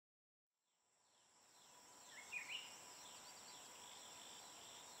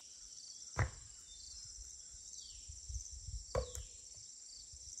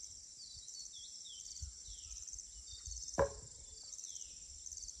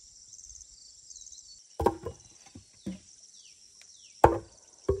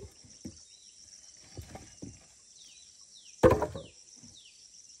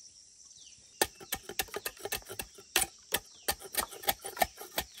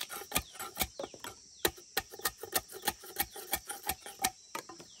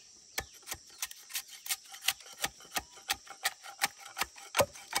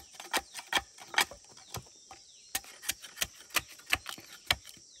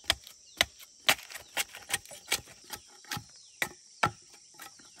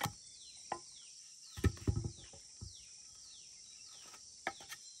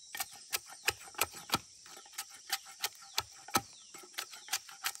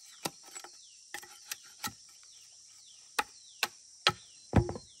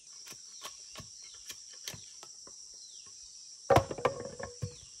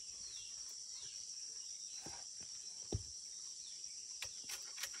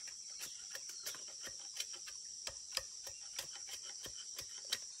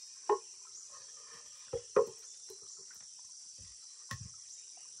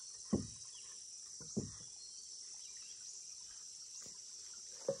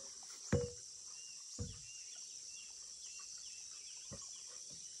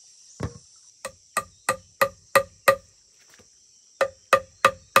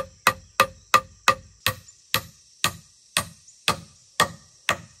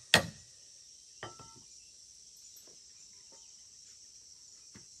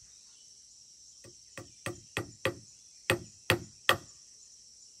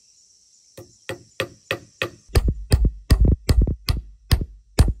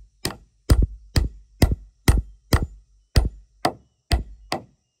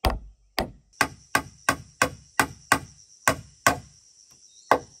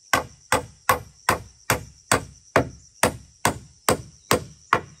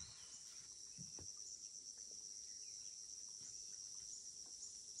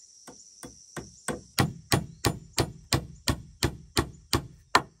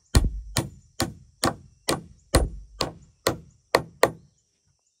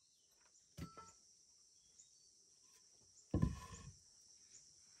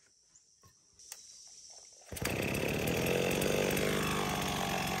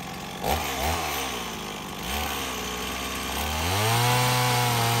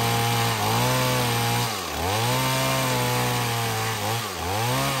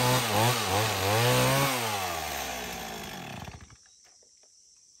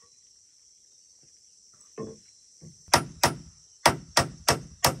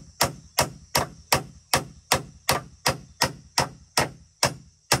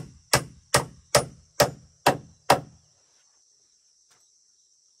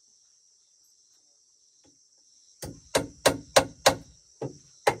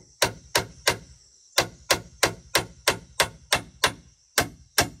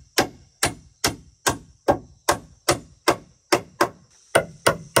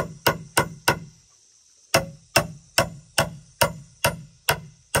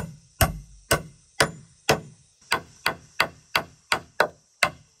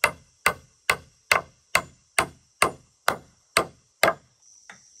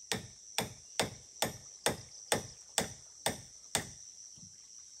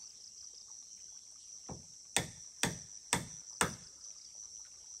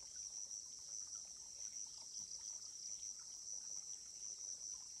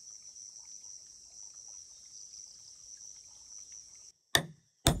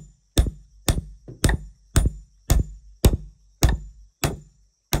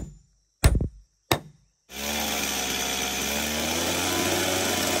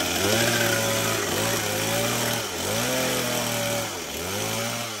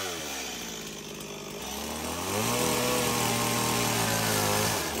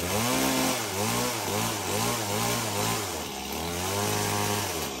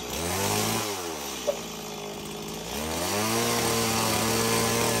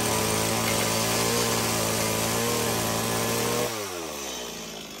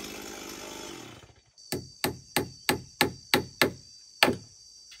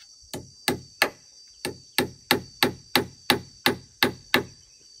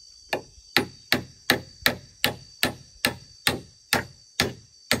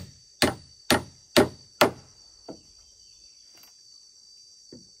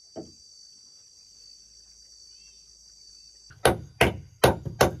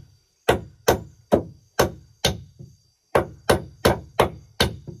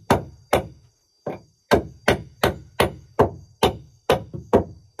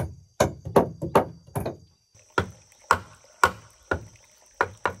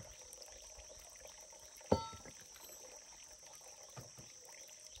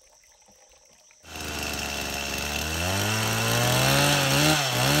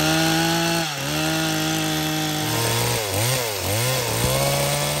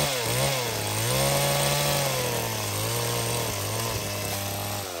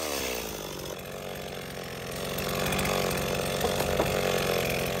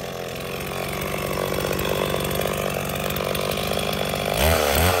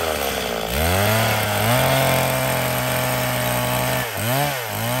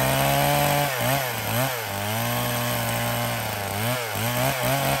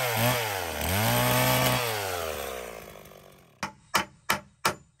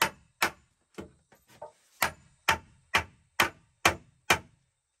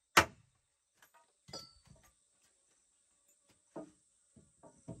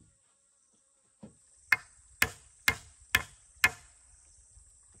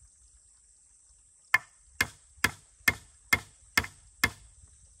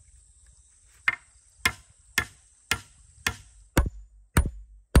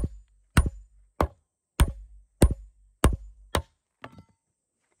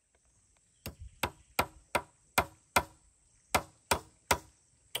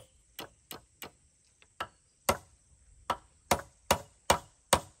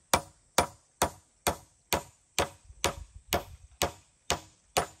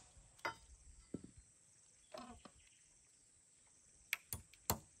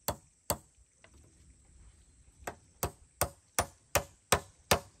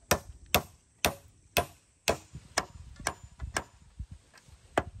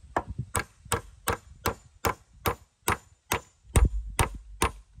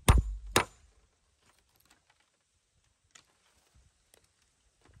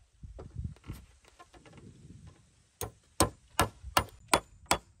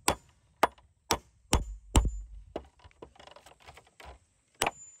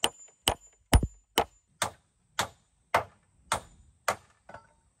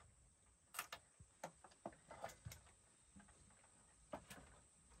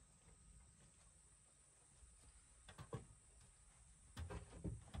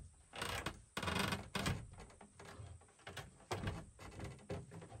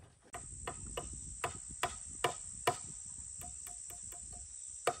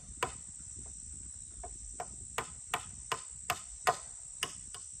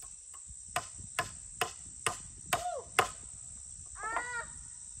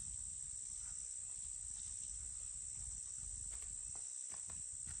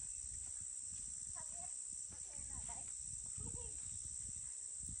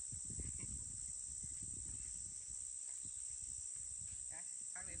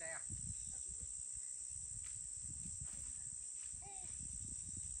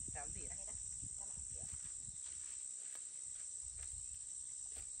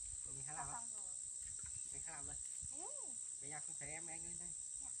thấy em anh lên đây.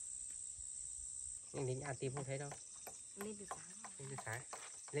 Anh đến nhà tìm không thấy đâu. Lên từ sáng. Lên từ sáng.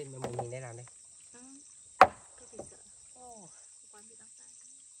 Lên mà mình đây làm đây. Cái gì sợ? Quán bị đóng tay.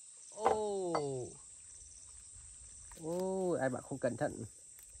 Ai bạn không cẩn thận.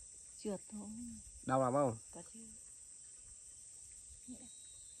 Trượt thôi. Đau lắm không? Có chứ.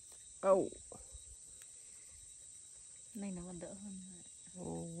 Này nó còn đỡ hơn.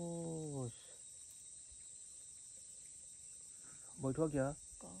 Bôi thuốc chưa?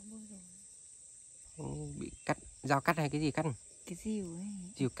 Có bôi rồi. Bị cắt, dao cắt hay cái gì cắt? Cái dìu ấy.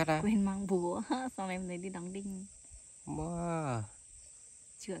 Dìu cắt à? Quên mang búa. Xong em lấy đi đóng đinh. Wow.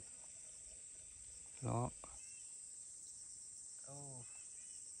 Trượt. Đó.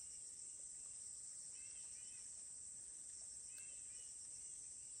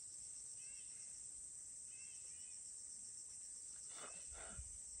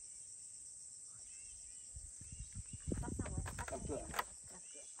 Làm cửa.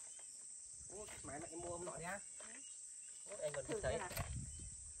 Máy mà em mua hôm nọ đi ha. Anh còn biết thấy.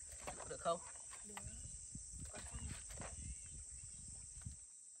 Được không? Được.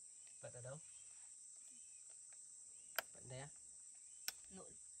 Bật ở đâu? Bật đây á?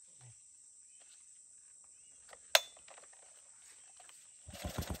 Nội.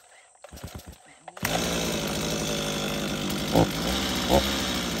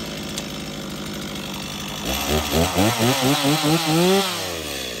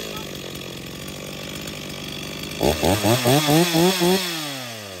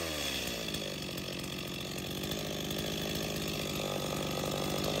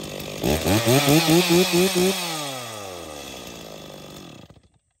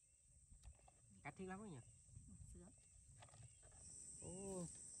 Cắt thích lắm ấy nhỉ?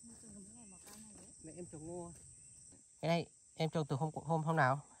 Mẹ em trồng ngô. Cái này em trồng từ hôm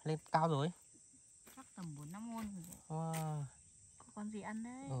nào? Lên cao rồi. Chắc tầm 4-5 môn rồi. Wow. Có con gì ăn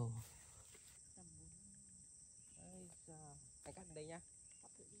đấy? Tầm 4. Anh cắt ở đây nhá.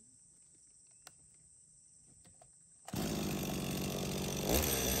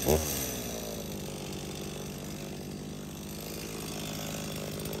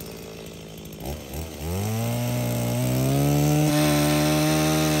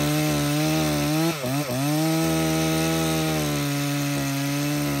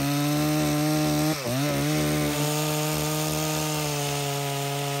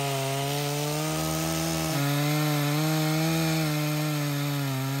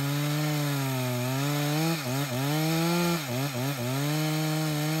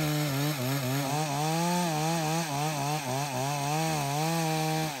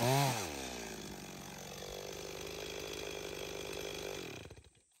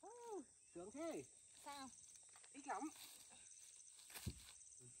 Sướng thế. Sao? Ít lắm.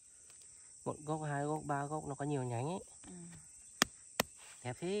 Một gốc, 2 gốc, 3 gốc nó có nhiều nhánh ấy.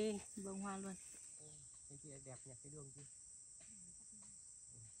 Đẹp thế. Bông hoa luôn. Cái kia đẹp nhỉ, cái đường kia.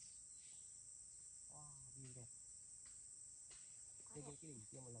 Wow, view đẹp. Đây cái đỉnh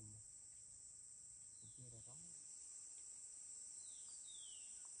kia một lần này. Đỉnh kia đẹp lắm.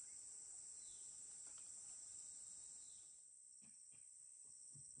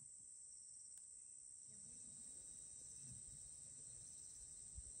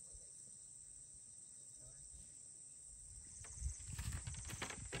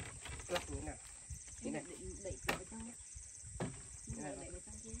 Ướp như thế nào? Thế này. Đẩy vào trong. Đẩy vào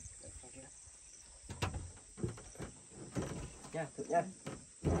trong kia. Đẩy trong kia. Nha, thử nha.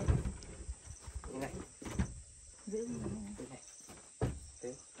 Như này. Giữ như này. Thế này.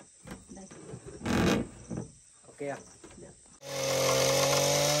 Thế. Đây. Ok à? Được.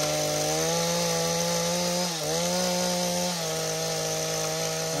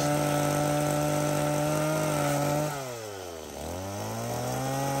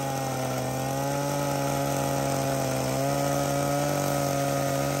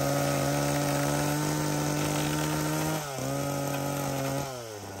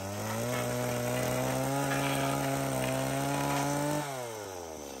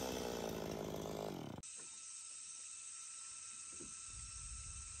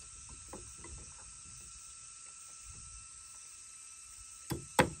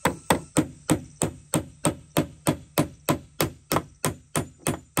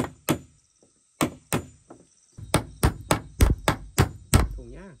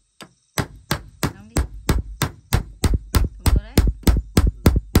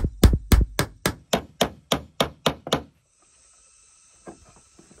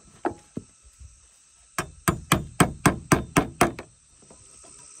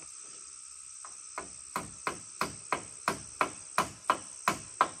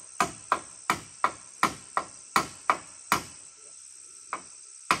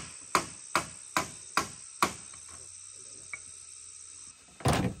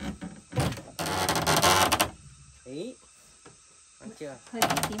 Ý. Ăn chưa? Hơi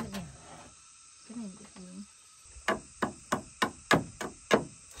tí một điểm. Cái này bị vướng.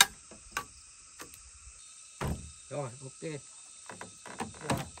 Rồi, ok.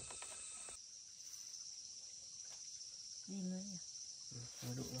 Rồi. Đi mới nhỉ?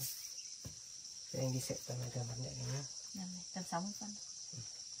 Rồi đủ rồi. Thế anh đi xẹt tầm này tầm mặt nhẹ này nhá. Tầm 60 phân.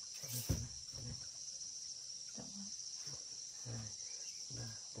 Rộng hơn. 2, 3,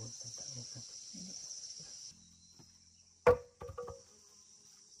 4, 5, 6 phân.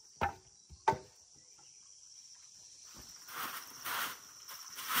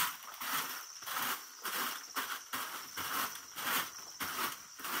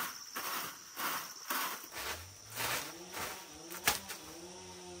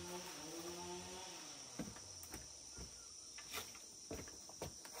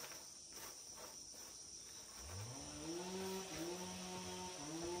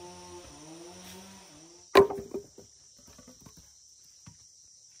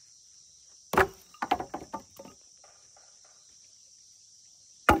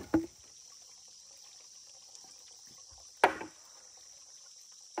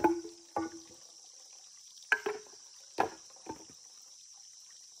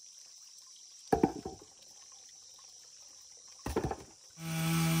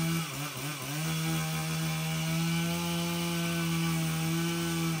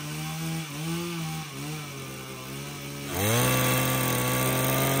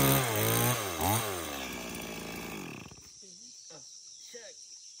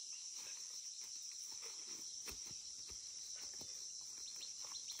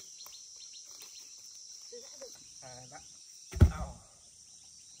 Bạn.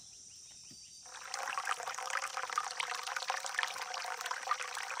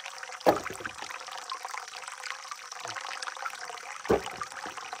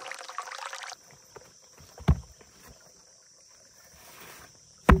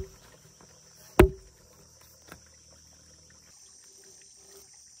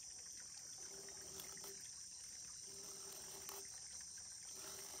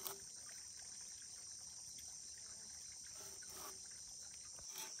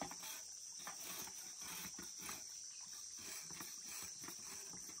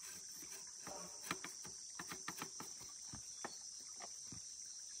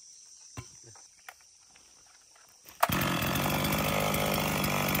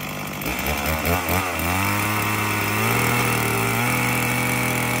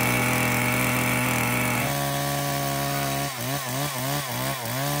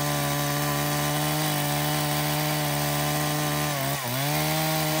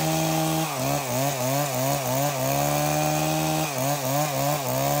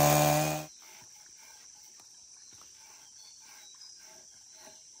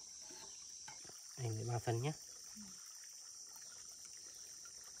 Anh lấy 3 phần nhé.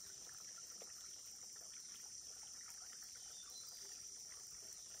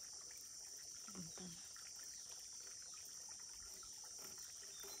 Hãy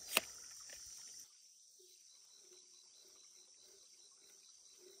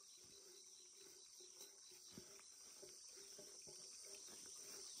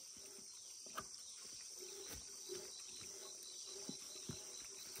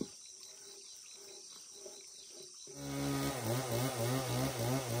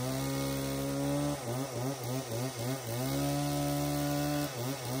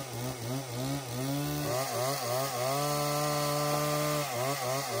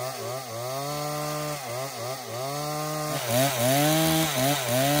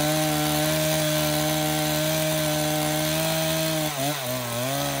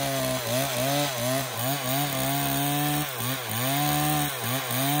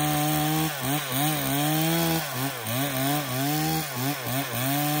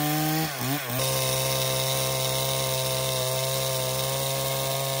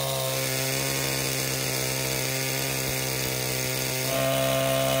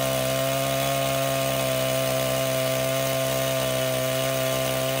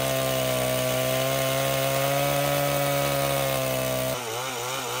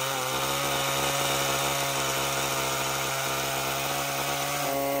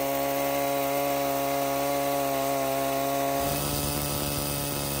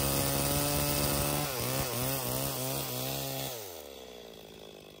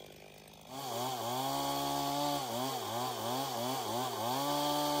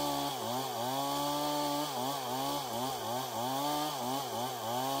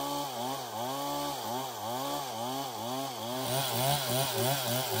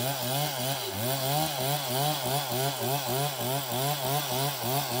subscribe cho kênh Ghiền Mì Gõ để không bỏ lỡ những video hấp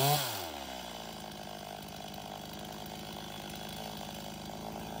dẫn.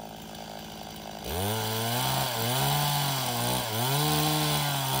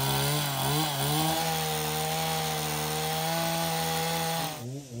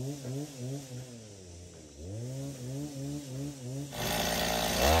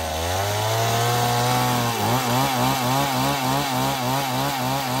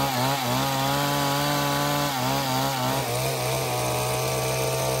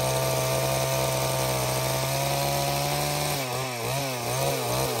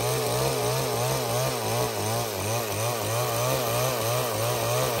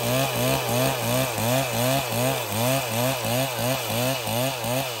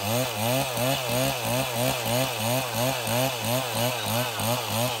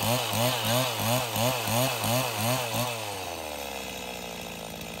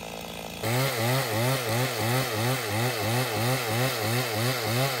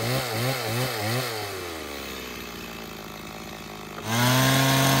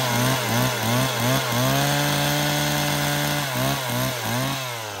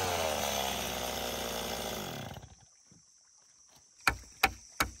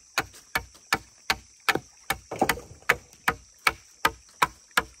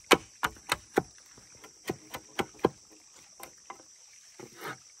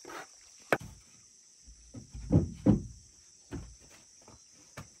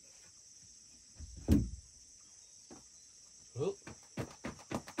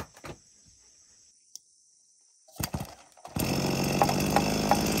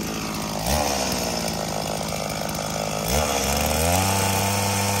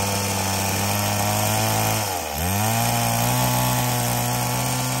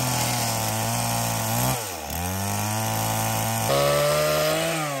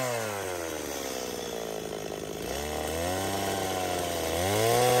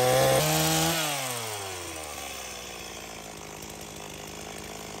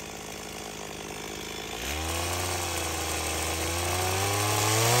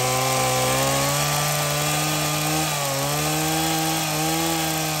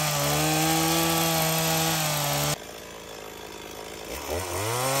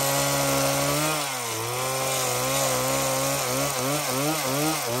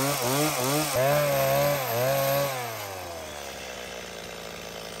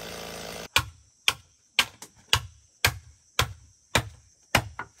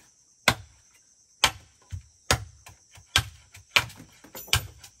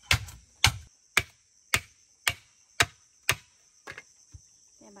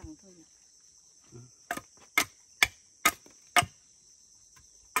 bằng thôi nhỉ.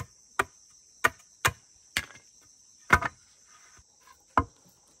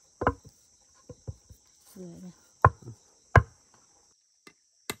 Rồi này.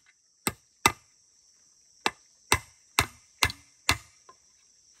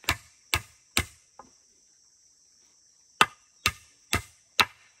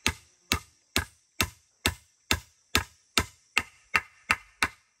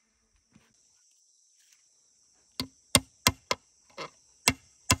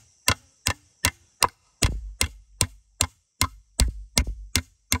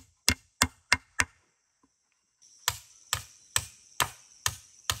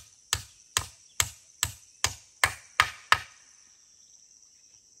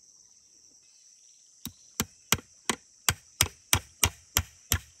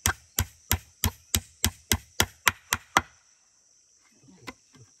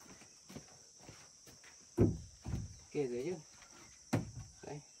 Kê dưới chứ.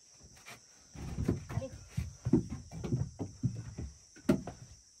 Đấy. Đi.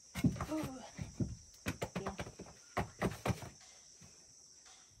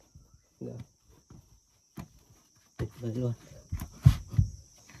 Được. Tuyệt vời luôn.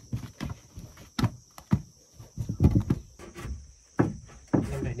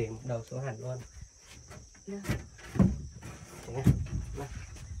 Em phải để một đầu xuống hẳn luôn. Được. Thế nhá.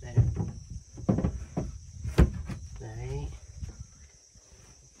 Đây này. Đấy.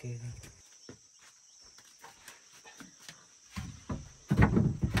 Ok.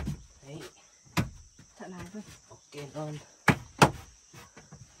 Đấy. Thợ làm thôi. Ok luôn.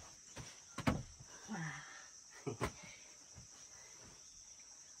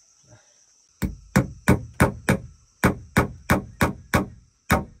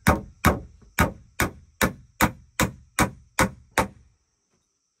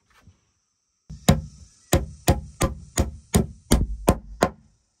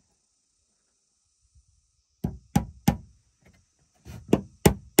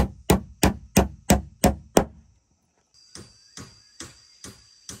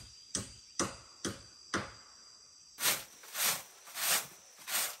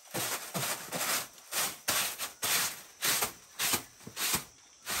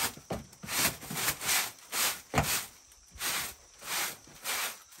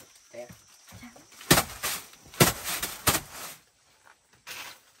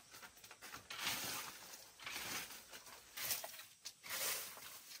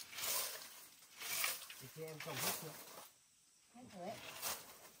 Thì em trồng hết chưa? Hết rồi đấy.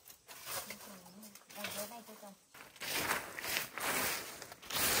 Đây dưới đây tôi trồng.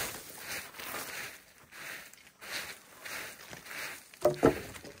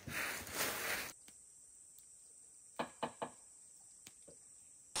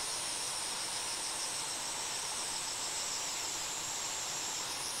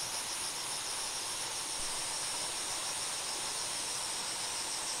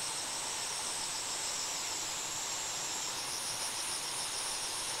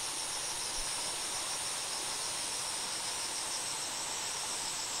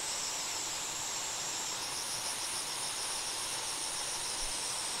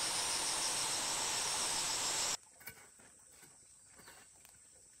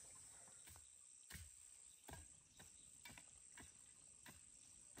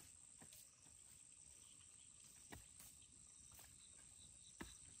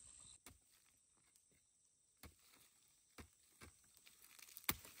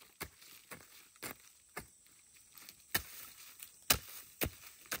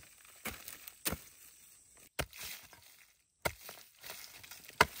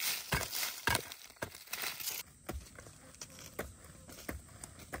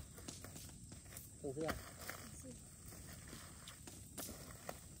 Trồng dưa à?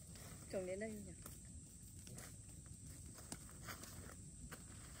 Trồng đến đây nhỉ?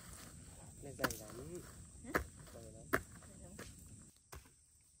 Này dày lắm. Hả? Dày lắm.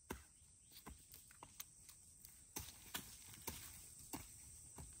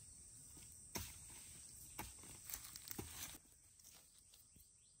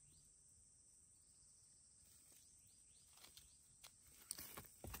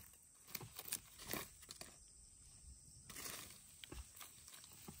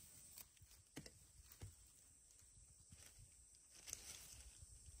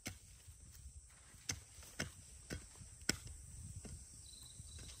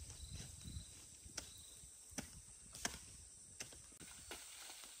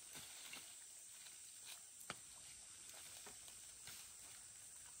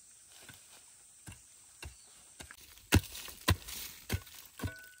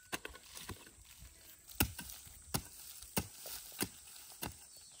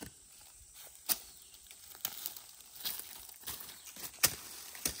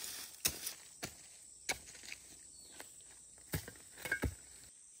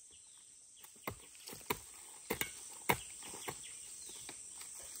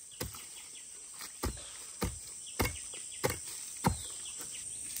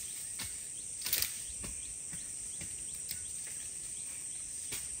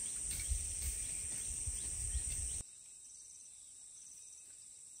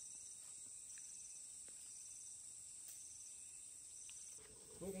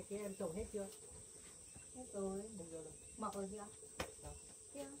 kia em trồng hết chưa? Hết rồi. Không giờ rồi. Mọc rồi chưa? Đâu?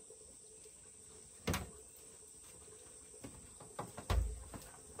 Chưa.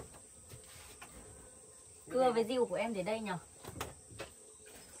 Cưa với rìu của em để đây nhở?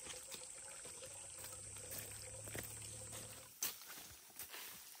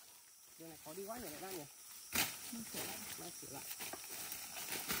 Cái này khó đi quá nhỉ lại đang nhỉ? Mai sửa lại.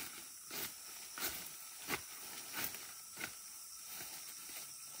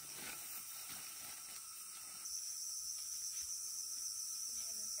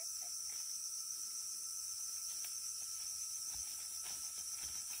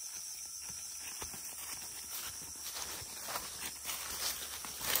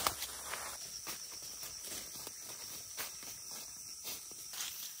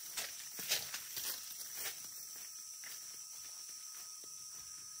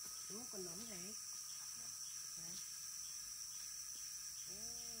 Còn nóng thế.